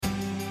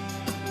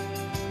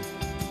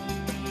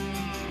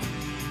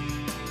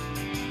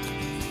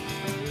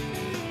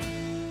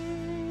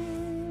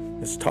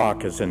This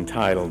talk is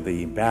entitled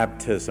The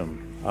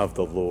Baptism of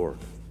the Lord.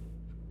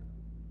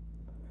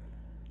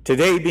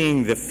 Today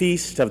being the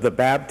feast of the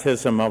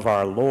baptism of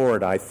our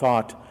Lord, I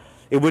thought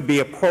it would be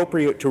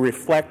appropriate to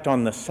reflect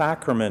on the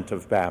sacrament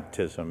of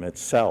baptism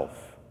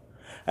itself,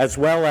 as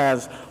well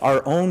as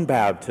our own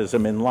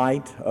baptism in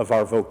light of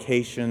our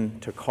vocation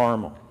to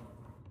Carmel.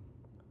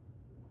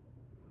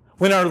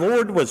 When our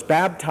Lord was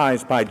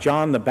baptized by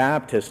John the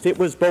Baptist, it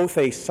was both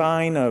a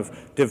sign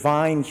of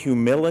divine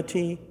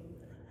humility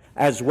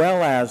as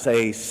well as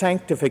a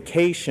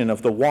sanctification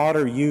of the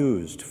water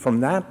used from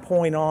that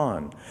point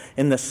on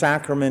in the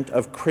sacrament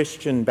of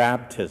Christian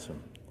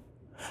baptism,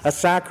 a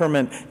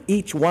sacrament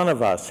each one of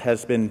us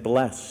has been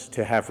blessed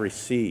to have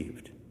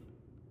received.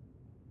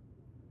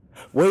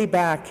 Way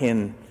back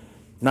in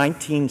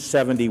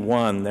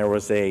 1971, there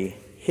was a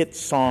hit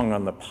song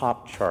on the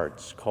pop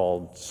charts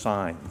called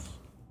Signs.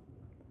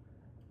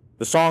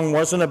 The song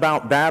wasn't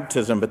about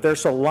baptism, but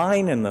there's a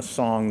line in the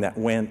song that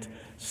went,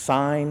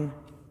 "Sign,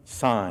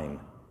 sign,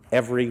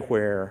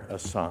 everywhere a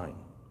sign."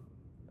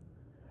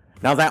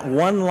 Now that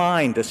one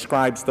line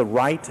describes the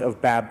rite of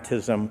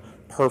baptism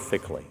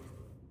perfectly.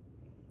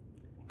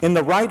 In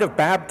the rite of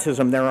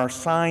baptism, there are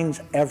signs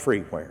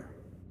everywhere.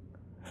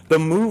 The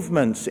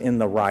movements in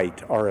the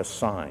rite are a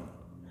sign.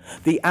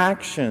 The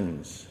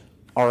actions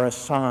are a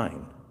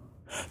sign.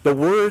 The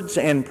words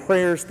and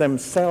prayers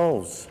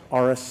themselves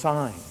are a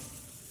sign.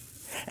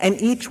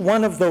 And each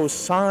one of those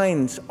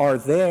signs are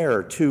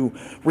there to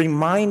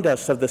remind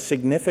us of the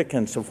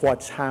significance of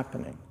what's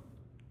happening.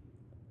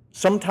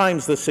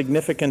 Sometimes the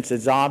significance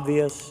is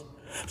obvious,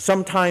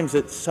 sometimes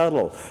it's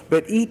subtle,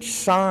 but each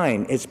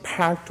sign is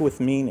packed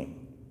with meaning.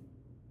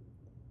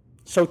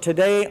 So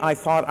today I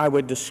thought I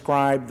would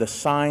describe the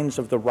signs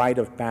of the rite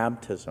of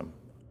baptism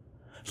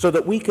so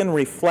that we can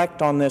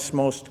reflect on this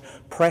most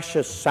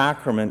precious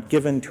sacrament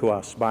given to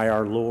us by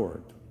our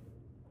Lord.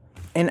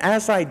 And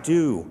as I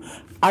do,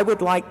 I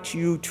would like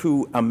you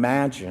to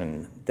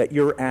imagine that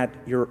you're at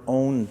your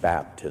own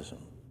baptism.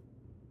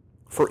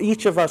 For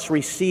each of us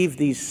receive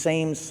these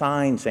same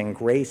signs and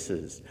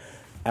graces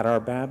at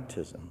our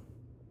baptism.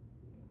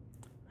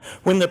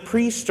 When the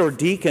priest or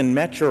deacon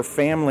met your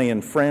family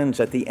and friends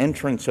at the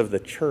entrance of the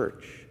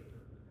church,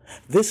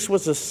 this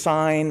was a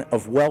sign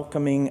of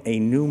welcoming a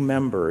new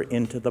member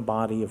into the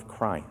body of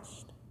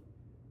Christ.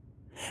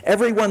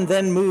 Everyone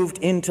then moved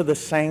into the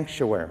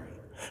sanctuary,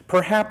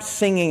 perhaps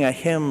singing a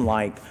hymn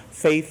like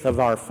Faith of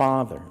Our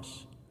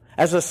Fathers,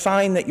 as a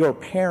sign that your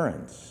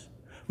parents,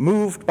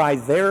 moved by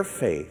their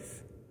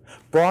faith,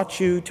 brought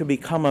you to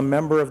become a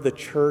member of the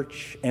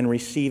church and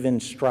receive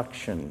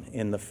instruction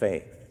in the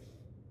faith.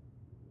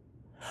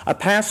 A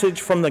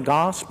passage from the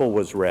gospel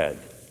was read,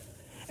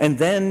 and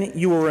then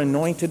you were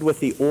anointed with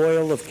the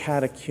oil of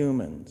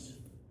catechumens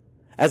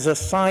as a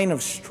sign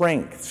of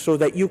strength so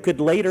that you could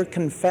later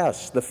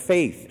confess the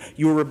faith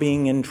you were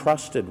being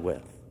entrusted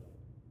with.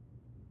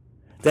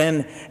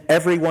 Then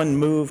everyone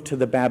moved to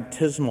the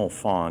baptismal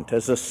font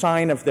as a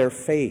sign of their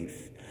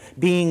faith,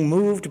 being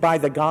moved by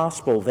the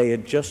gospel they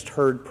had just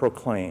heard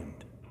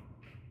proclaimed.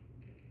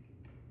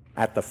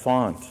 At the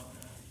font,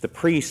 the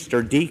priest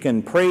or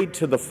deacon prayed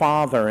to the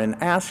Father and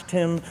asked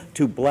him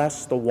to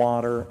bless the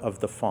water of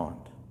the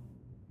font.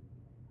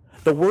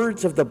 The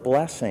words of the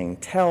blessing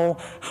tell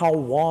how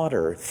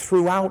water,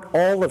 throughout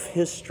all of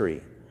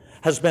history,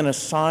 has been a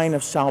sign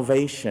of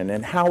salvation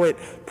and how it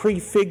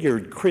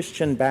prefigured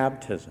Christian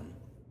baptism.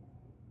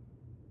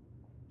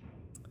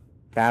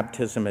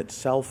 Baptism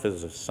itself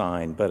is a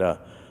sign, but a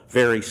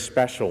very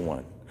special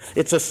one.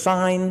 It's a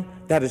sign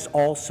that is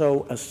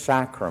also a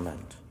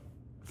sacrament.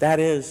 That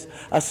is,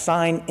 a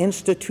sign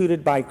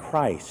instituted by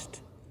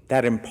Christ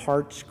that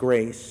imparts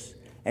grace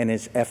and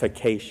is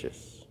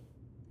efficacious.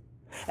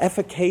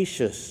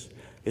 Efficacious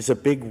is a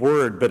big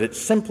word, but it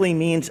simply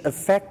means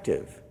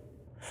effective.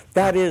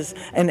 That is,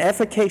 an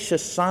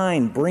efficacious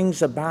sign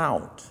brings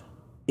about.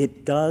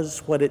 It does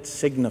what it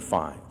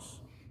signifies.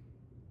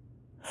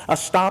 A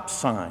stop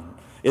sign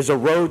is a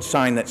road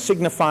sign that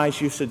signifies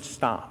you should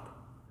stop.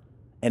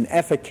 An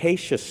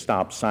efficacious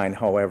stop sign,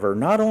 however,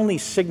 not only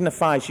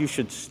signifies you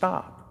should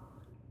stop,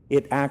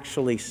 it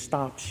actually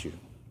stops you.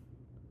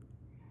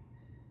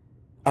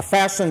 A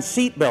fasten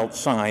seatbelt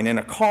sign in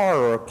a car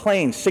or a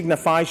plane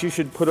signifies you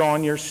should put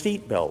on your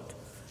seatbelt.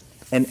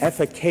 An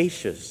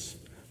efficacious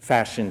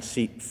fasten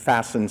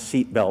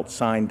seatbelt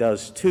sign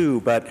does too,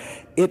 but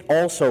it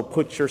also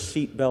puts your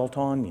seatbelt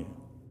on you.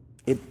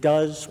 It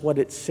does what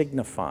it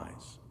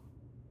signifies.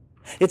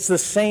 It's the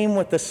same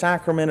with the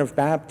sacrament of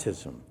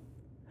baptism.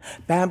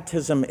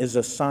 Baptism is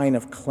a sign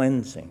of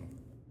cleansing,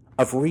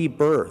 of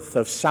rebirth,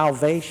 of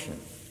salvation.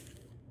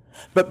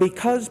 But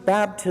because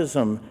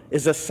baptism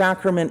is a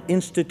sacrament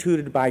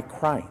instituted by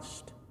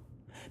Christ,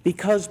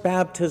 because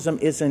baptism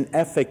is an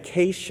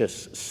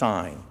efficacious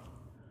sign,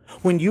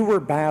 when you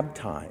were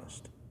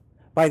baptized,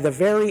 by the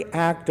very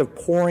act of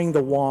pouring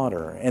the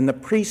water and the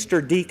priest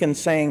or deacon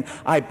saying,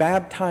 "I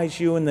baptize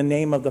you in the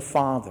name of the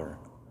Father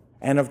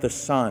and of the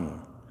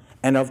Son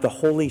and of the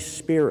Holy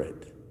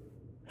Spirit,"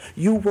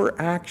 You were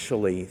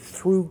actually,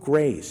 through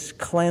grace,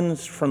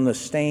 cleansed from the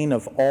stain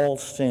of all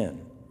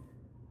sin.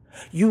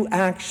 You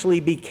actually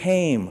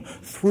became,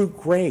 through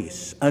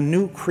grace, a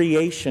new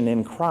creation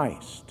in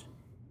Christ.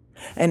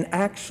 And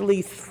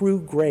actually,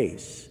 through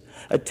grace,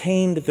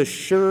 attained the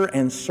sure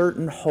and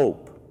certain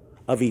hope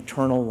of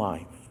eternal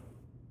life.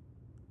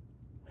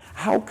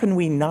 How can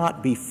we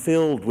not be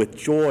filled with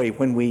joy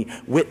when we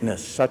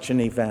witness such an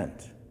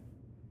event?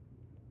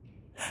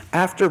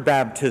 After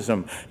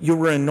baptism, you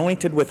were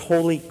anointed with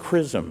holy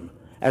chrism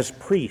as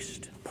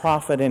priest,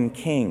 prophet, and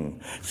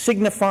king,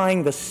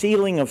 signifying the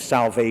sealing of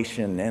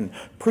salvation and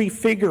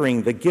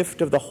prefiguring the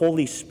gift of the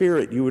Holy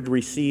Spirit you would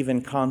receive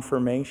in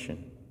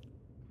confirmation.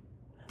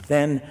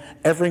 Then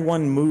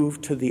everyone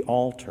moved to the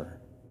altar,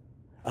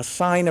 a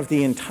sign of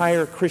the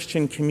entire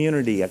Christian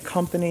community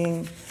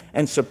accompanying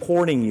and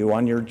supporting you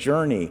on your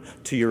journey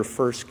to your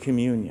first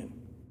communion.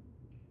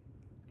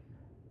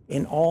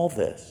 In all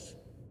this,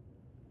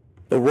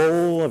 the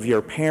role of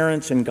your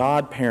parents and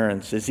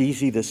godparents is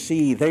easy to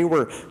see. They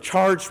were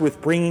charged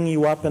with bringing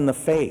you up in the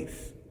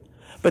faith.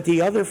 But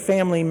the other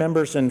family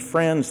members and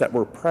friends that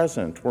were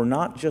present were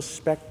not just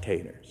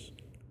spectators.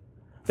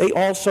 They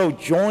also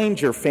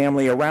joined your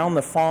family around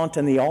the font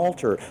and the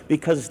altar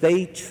because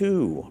they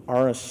too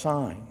are a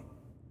sign.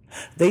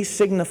 They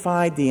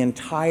signified the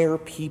entire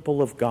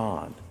people of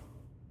God.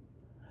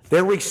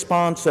 Their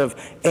response of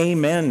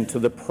amen to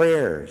the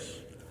prayers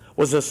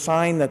was a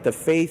sign that the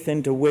faith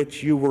into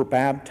which you were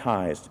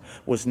baptized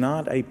was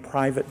not a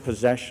private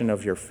possession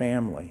of your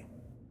family,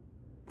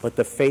 but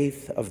the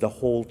faith of the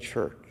whole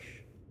church.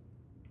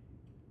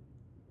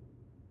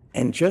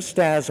 And just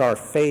as our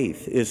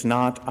faith is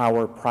not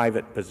our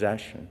private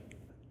possession,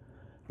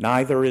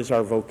 neither is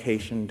our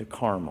vocation to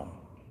Carmel.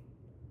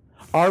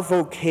 Our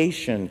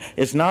vocation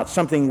is not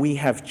something we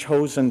have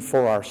chosen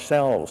for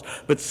ourselves,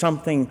 but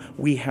something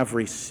we have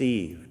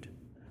received,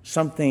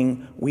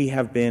 something we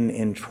have been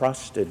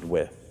entrusted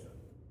with.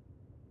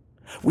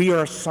 We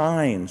are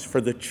signs for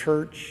the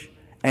church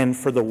and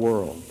for the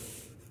world.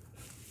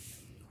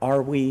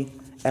 Are we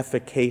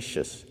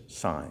efficacious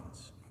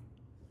signs?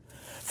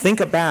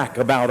 Think back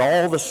about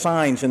all the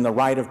signs in the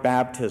rite of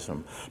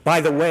baptism. By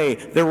the way,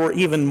 there were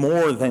even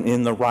more than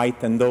in the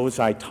rite than those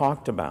I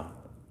talked about.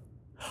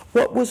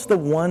 What was the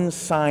one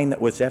sign that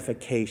was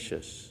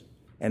efficacious,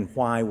 and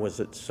why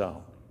was it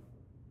so?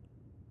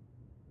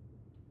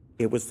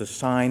 It was the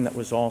sign that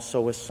was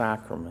also a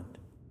sacrament.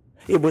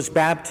 It was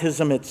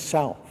baptism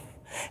itself,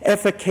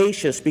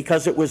 efficacious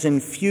because it was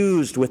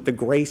infused with the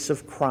grace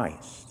of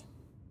Christ.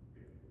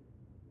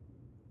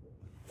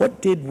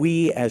 What did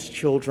we as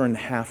children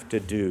have to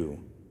do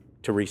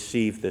to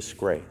receive this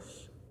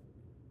grace?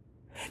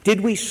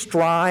 Did we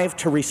strive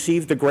to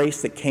receive the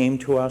grace that came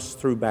to us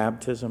through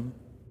baptism?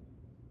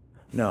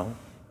 No.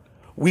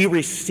 We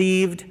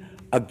received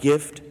a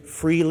gift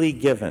freely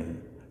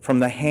given from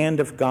the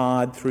hand of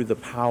God through the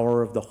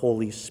power of the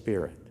Holy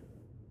Spirit.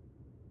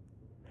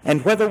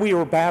 And whether we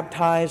were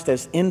baptized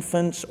as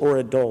infants or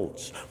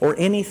adults or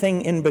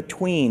anything in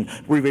between,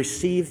 we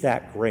received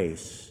that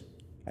grace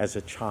as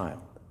a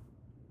child.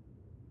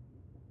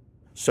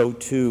 So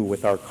too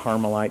with our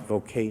Carmelite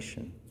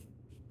vocation.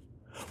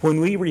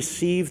 When we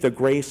receive the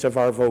grace of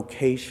our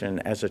vocation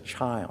as a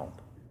child,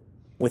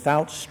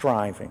 without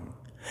striving,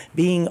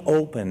 being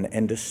open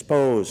and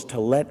disposed to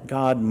let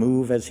God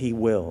move as He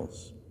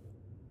wills,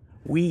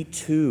 we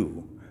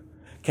too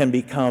can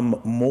become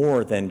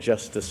more than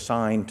just a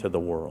sign to the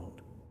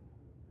world.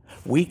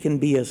 We can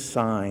be a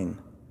sign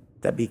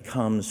that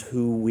becomes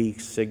who we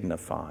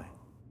signify,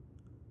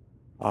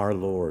 our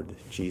Lord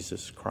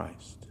Jesus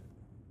Christ.